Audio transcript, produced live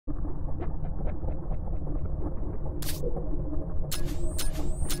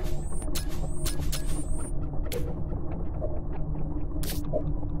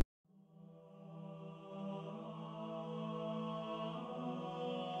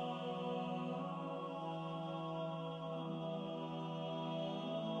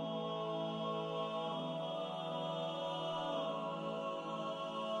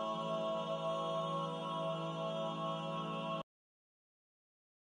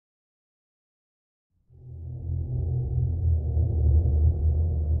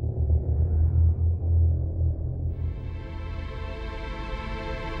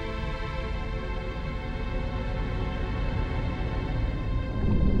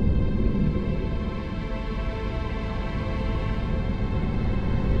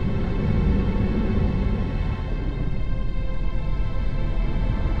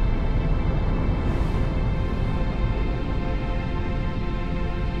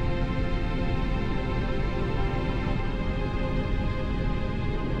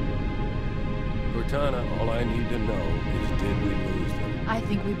Cortana, all I need to know is did we lose them? I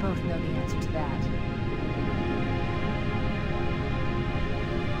think we both know the answer to that.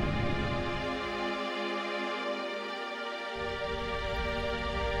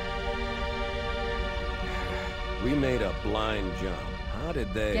 We made a blind jump. How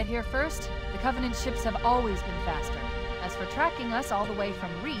did they... Get here first? The Covenant ships have always been faster. As for tracking us all the way from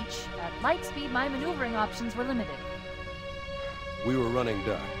Reach, at light speed my maneuvering options were limited. We were running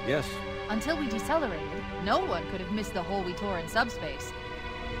dark, yes? Until we decelerated, no one could have missed the hole we tore in subspace.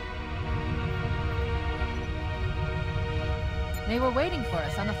 They were waiting for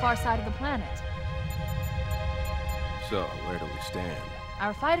us on the far side of the planet. So, where do we stand?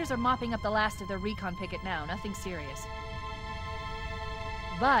 Our fighters are mopping up the last of their recon picket now, nothing serious.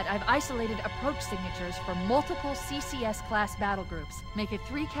 But I've isolated approach signatures for multiple CCS-class battle groups. Make it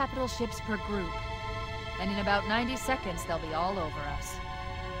 3 capital ships per group. And in about 90 seconds, they'll be all over us.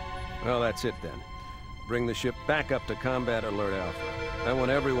 Well, that's it then. Bring the ship back up to Combat Alert Alpha. I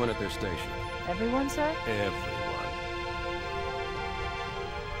want everyone at their station. Everyone, sir? Everyone.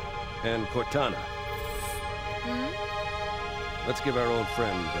 And Cortana. Hmm? Let's give our old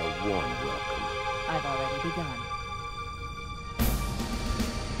friend a warm welcome. I've already begun.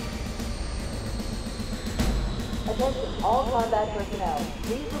 Attention, all combat personnel.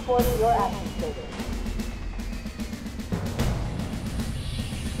 Please report to your action station.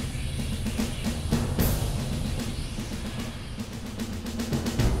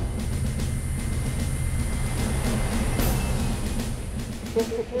 This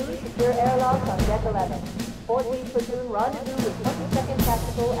platoon, secure airlocks on deck 11. 14th platoon rendezvous with 22nd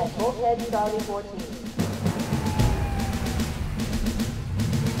Tactical at Bulkhead Charlie 14.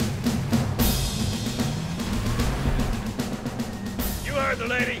 You heard the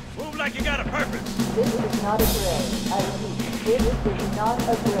lady. Move like you got a purpose. This is not a drill. I repeat, this is not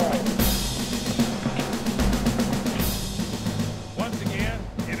a drill. Once again,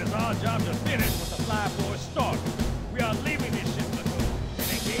 it is our job to finish what the fly boys started. We are leaving this ship lagoon and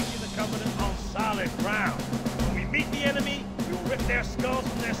engaging the Covenant on solid ground. When we meet the enemy, we will rip their skulls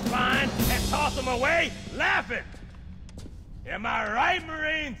from their spine and toss them away, laughing. Am I right,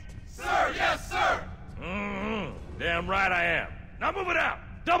 Marines? Sir, yes, sir! Damn right I am. Now move it out!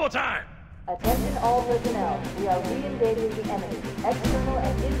 Double time! Attention all personnel. We are re-engaging the enemy. External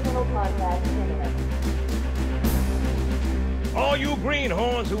and internal contact imminent. All you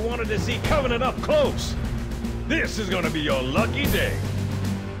greenhorns who wanted to see Covenant up close, this is gonna be your lucky day.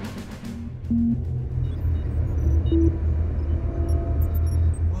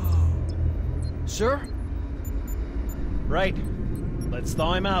 Whoa. Sir? Right. Let's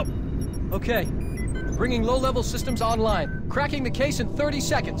thaw him out. Okay. Bringing low-level systems online. Cracking the case in 30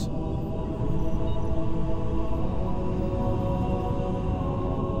 seconds.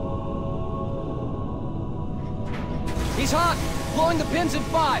 He's hot! Blowing the pins in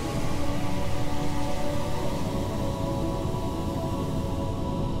 5!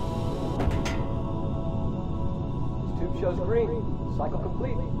 Tube shows green. Cycle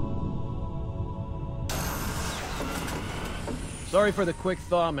complete. Sorry for the quick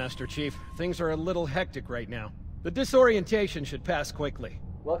thaw, Master Chief. Things are a little hectic right now. The disorientation should pass quickly.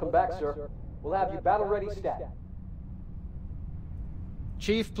 Welcome back, sir. We'll have you battle-ready stat.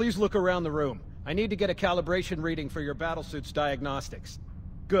 Chief, please look around the room. I need to get a calibration reading for your battlesuit's diagnostics.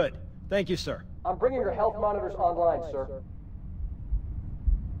 Good. Thank you, sir. I'm bringing your health monitors online, sir.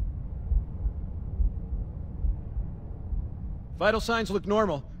 Vital signs look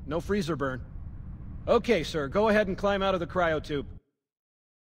normal. No freezer burn. Okay, sir. Go ahead and climb out of the cryotube.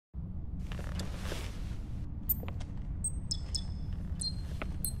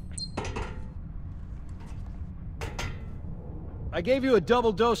 I gave you a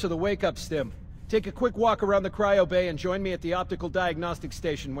double dose of the wake-up stim. Take a quick walk around the cryo bay and join me at the optical diagnostic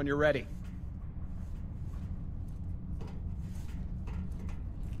station when you're ready.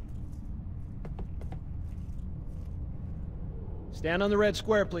 Stand on the red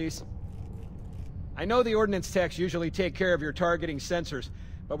square, please. I know the ordnance techs usually take care of your targeting sensors,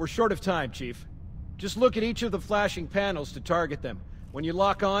 but we're short of time, Chief. Just look at each of the flashing panels to target them. When you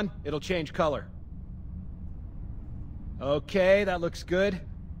lock on, it'll change color. Okay, that looks good.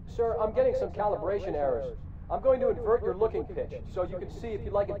 Sir, I'm getting some calibration errors. I'm going to invert your looking pitch, so you can see if you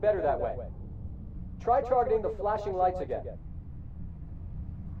like it better that way. Try targeting the flashing lights again.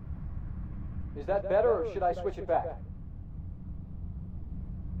 Is that better, or should I switch it back?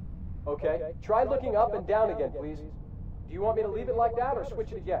 Okay, try looking up and down again, please. Do you want me to leave it like that, or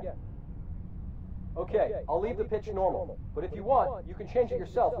switch it again? Okay, I'll leave the pitch normal, but if you want, you can change it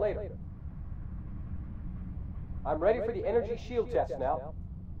yourself later. I'm ready for the energy shield test now.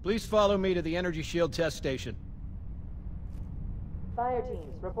 Please follow me to the energy shield test station. Fire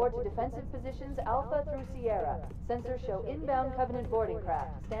teams, report to defensive positions Alpha through Sierra. Sensors show inbound Covenant boarding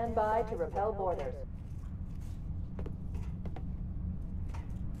craft. Stand by to repel boarders.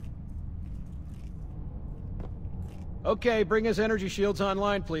 Okay, bring his energy shields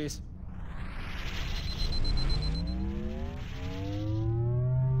online, please.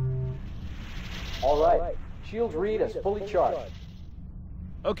 All right. Shields read as fully charged.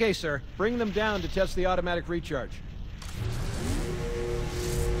 Okay, sir. Bring them down to test the automatic recharge.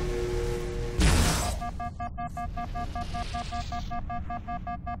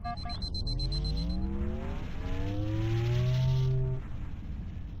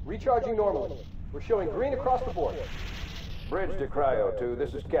 Recharging normally. We're showing green across the board. Bridge to Cryo 2,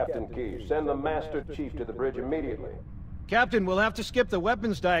 this is Captain Keyes. Send the Master Chief to the bridge immediately. Captain, we'll have to skip the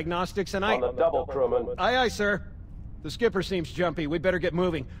weapons diagnostics and On the double, crewman. Aye, aye, sir. The skipper seems jumpy. We'd better get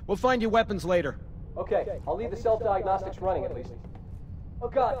moving. We'll find you weapons later. Okay, I'll leave the self-diagnostics running at least. Oh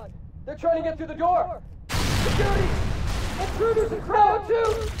God, they're trying to get through the door! Security! Intruders in Cryo 2!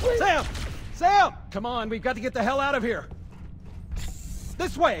 Please! Sam! Sam! Come on, we've got to get the hell out of here!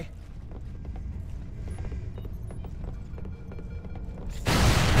 This way!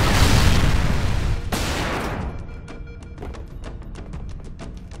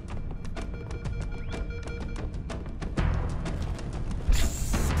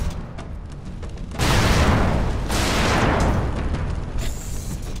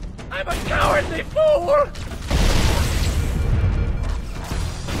 I'm a cowardly fool! They're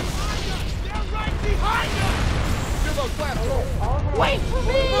right behind us! To those platforms! Wait for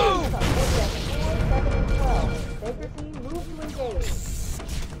me! Move! 4, 7, and 12. Baker team, move to engage.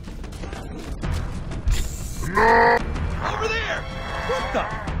 Over there! What the?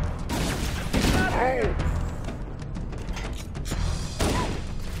 Hey!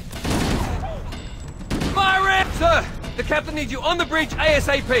 Fire it! Sir! The captain needs you on the bridge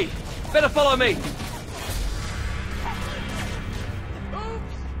ASAP! Better follow me!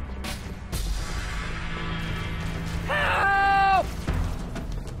 Oops! Help!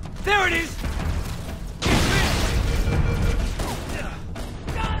 There it is!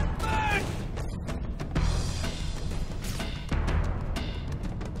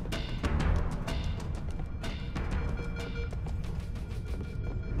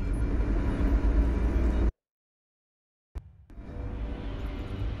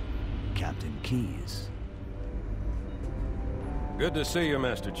 Captain Keyes. Good to see you,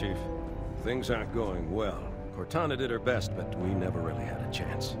 Master Chief. Things aren't going well. Cortana did her best, but we never really had a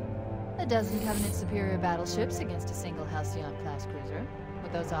chance. A dozen Covenant superior battleships against a single Halcyon-class cruiser.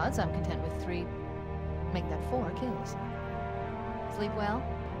 With those odds, I'm content with 3... make that 4 kills. Sleep well?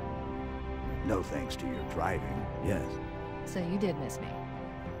 No thanks to your driving, yes. So you did miss me.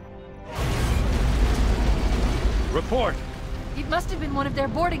 Report! It must have been one of their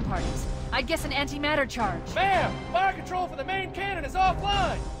boarding parties. I'd guess an antimatter charge. Ma'am! Fire control for the main cannon is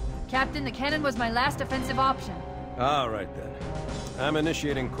offline! Captain, the cannon was my last offensive option. All right, then. I'm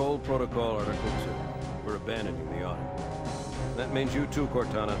initiating Cold Protocol Article 2. We're abandoning the Autumn. That means you too,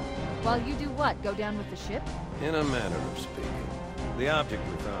 Cortana. While you do what? Go down with the ship? In a manner of speaking. The object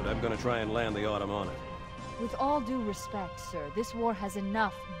we found, I'm gonna try and land the Autumn on it. With all due respect, sir, this war has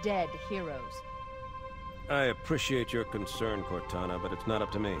enough dead heroes. I appreciate your concern, Cortana, but it's not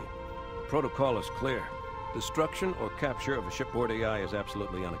up to me. The protocol is clear. Destruction or capture of a shipboard AI is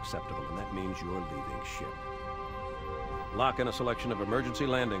absolutely unacceptable, and that means you're leaving ship. Lock in a selection of emergency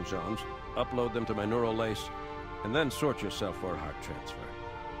landing zones, upload them to my neural lace, and then sort yourself for a heart transfer.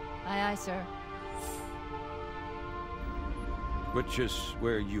 Aye, aye, sir. Which is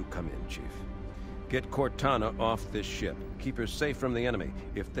where you come in, Chief. Get Cortana off this ship. Keep her safe from the enemy.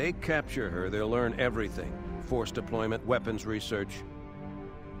 If they capture her, they'll learn everything. Force deployment, weapons research.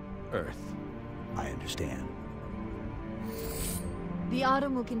 Earth. I understand. The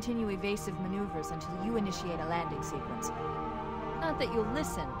Autumn will continue evasive maneuvers until you initiate a landing sequence. Not that you'll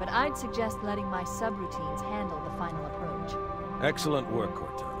listen, but I'd suggest letting my subroutines handle the final approach. Excellent work,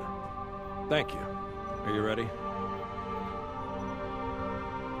 Cortana. Thank you. Are you ready?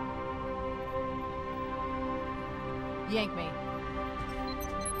 Yank me.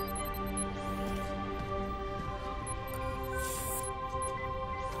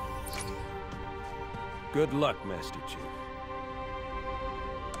 Good luck, Master Chief.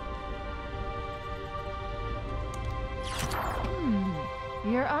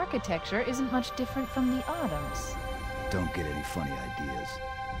 Your architecture isn't much different from the Autumn's. Don't get any funny ideas.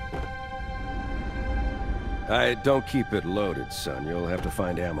 Don't keep it loaded, son. You'll have to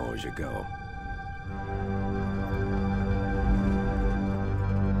find ammo as you go.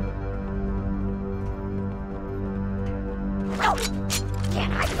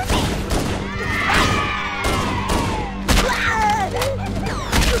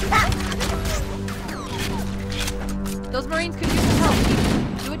 Those Marines could use some help,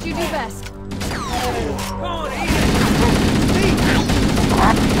 Chief. Do what you do best. Come on, eat it!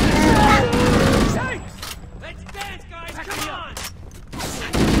 Let's dance, guys! Come on!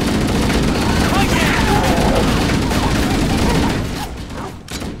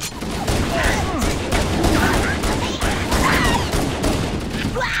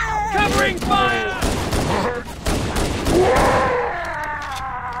 Covering fire!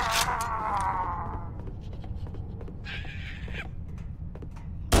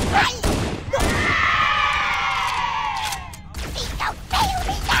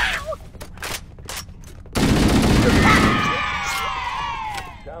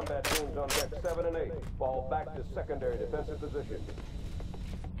 Combat teams on deck 7 and 8 fall back to secondary defensive position.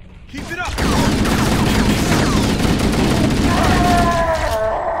 Keep it up!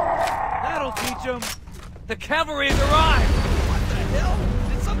 That'll teach them! The cavalry has arrived! What the hell?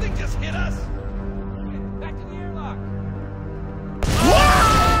 Did something just hit us? Back to the airlock!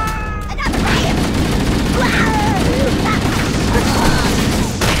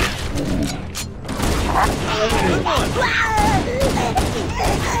 Good one!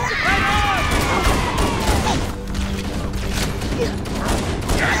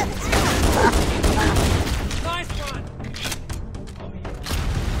 Nice one!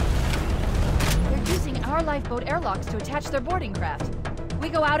 They're using our lifeboat airlocks to attach their boarding craft. We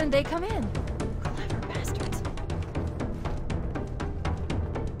go out and they come in. Clever bastards.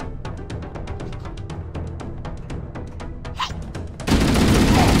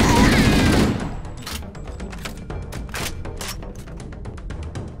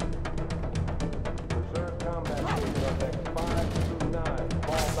 Reserve combat teams on deck 5 through 9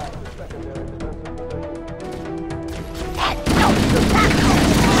 fall back to secondary defensive position.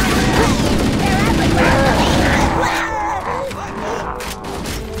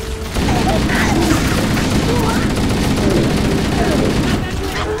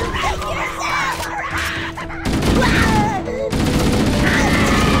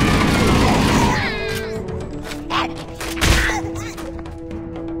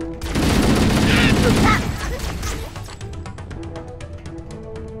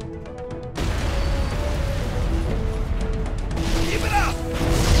 Keep it up!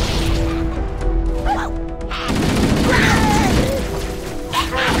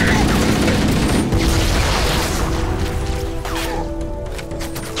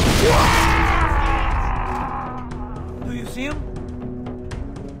 Do you see him?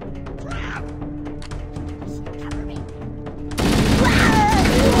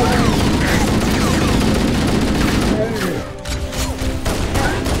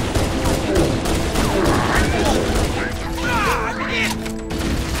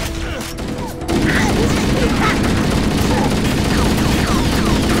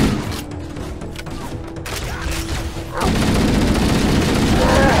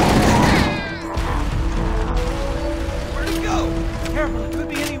 Where'd he go? Careful, it could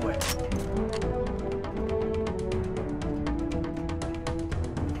be anywhere.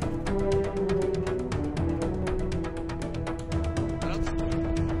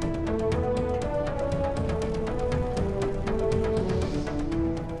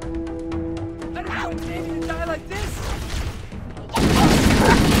 I don't know it's easy to die like this.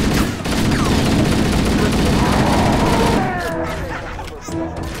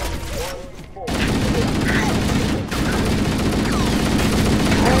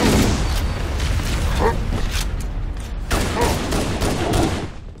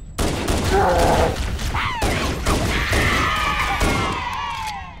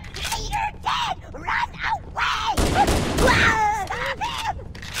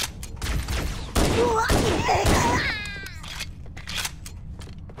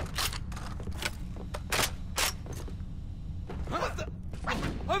 What the?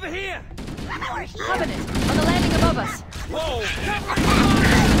 Over here! Covenant, on the landing above us. Whoa!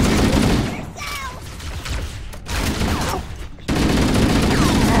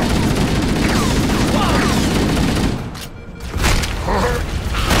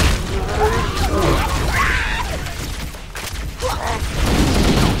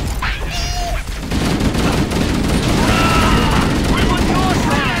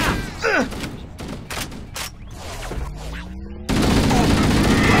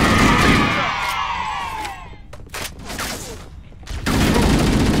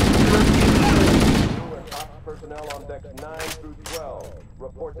 Personnel on decks 9 through 12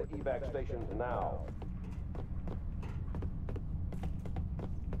 report to evac stations now.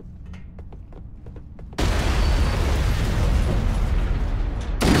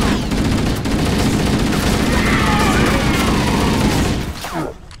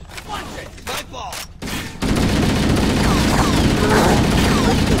 My fault!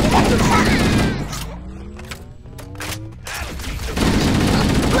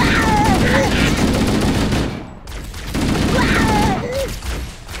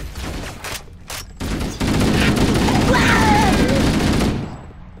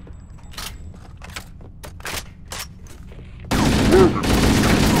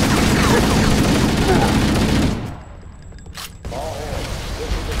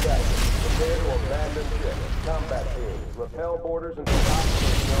 Prepare to abandon ship. Combat teams, repel borders until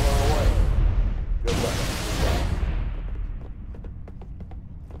hostiles are away. Good luck.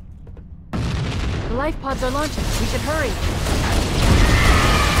 The life pods are launching. We should hurry.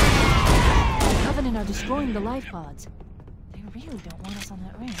 The Covenant are destroying the life pods. They really don't want us on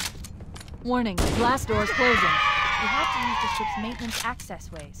that ramp. Warning, blast doors closing. You have to use the ship's maintenance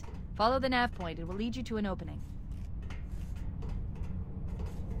access ways. Follow the nav point. It will lead you to an opening.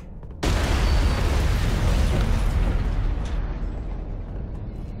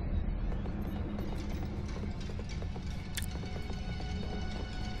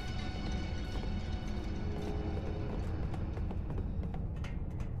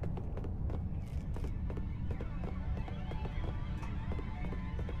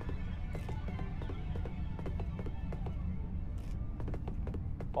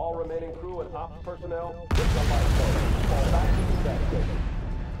 All remaining crew and ops personnel, get the lifeboat. Fall back to the deck station.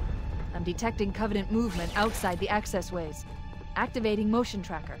 I'm detecting Covenant movement outside the access ways. Activating motion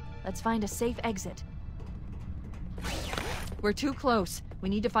tracker. Let's find a safe exit. We're too close. We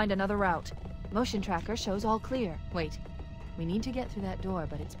need to find another route. Motion tracker shows all clear. Wait. We need to get through that door,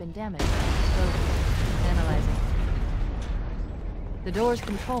 but it's been damaged. Analyzing. The door's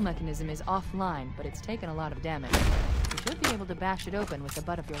control mechanism is offline, but it's taken a lot of damage. You should be able to bash it open with the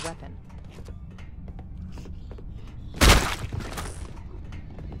butt of your weapon.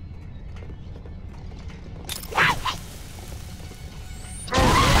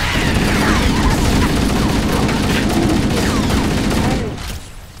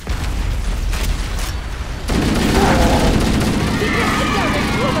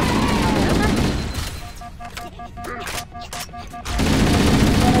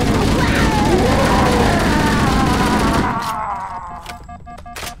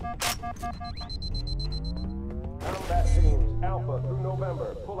 Combat teams, Alpha through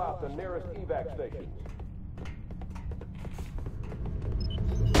November, pull out the nearest evac stations.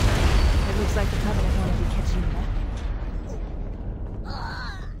 It looks like the Covenant wanted to catch you napping.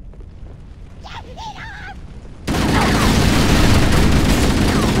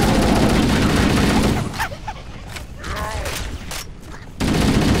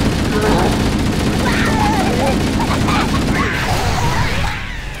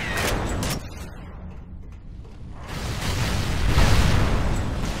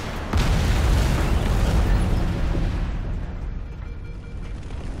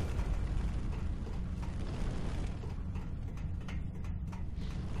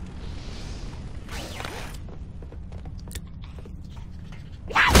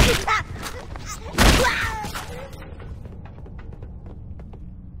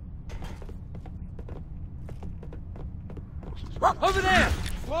 Over there!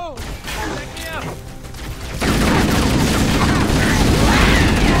 Whoa! Check me out!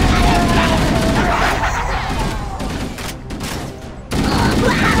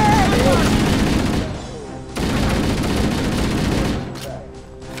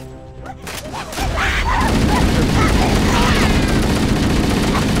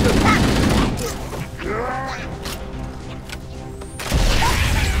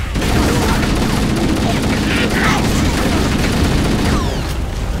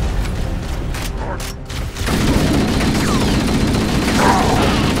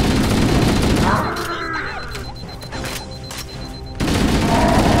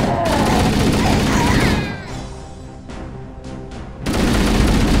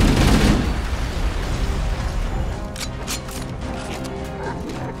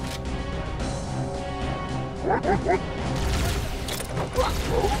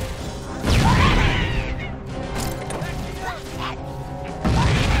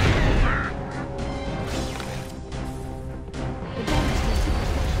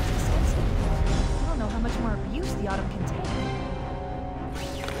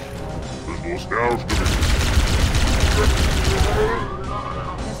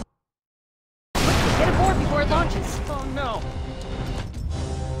 Get aboard before it launches. Oh no!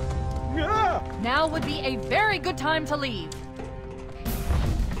 Now would be a very good time to leave.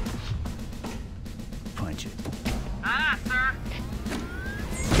 Punch it. Aye, sir.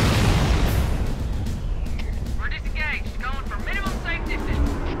 We're disengaged, going for minimum safe distance.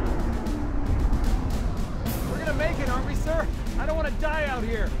 We're gonna make it, aren't we, sir? I don't want to die out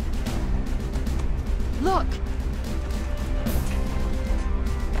here. Look!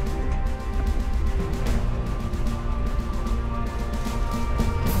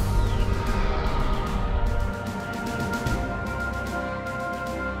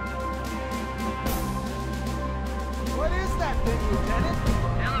 What is that thing, Lieutenant?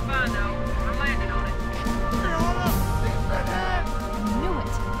 Hell if I know. We're landing on it. I knew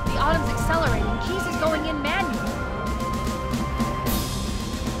it! The Autumn's accelerating. keys is going in manually.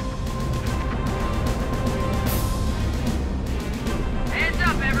 Heads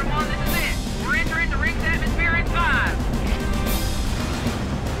up, everyone. This is it. We're entering the ring's atmosphere in 5.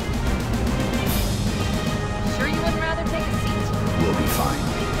 Sure you wouldn't rather take a seat? We'll be fine.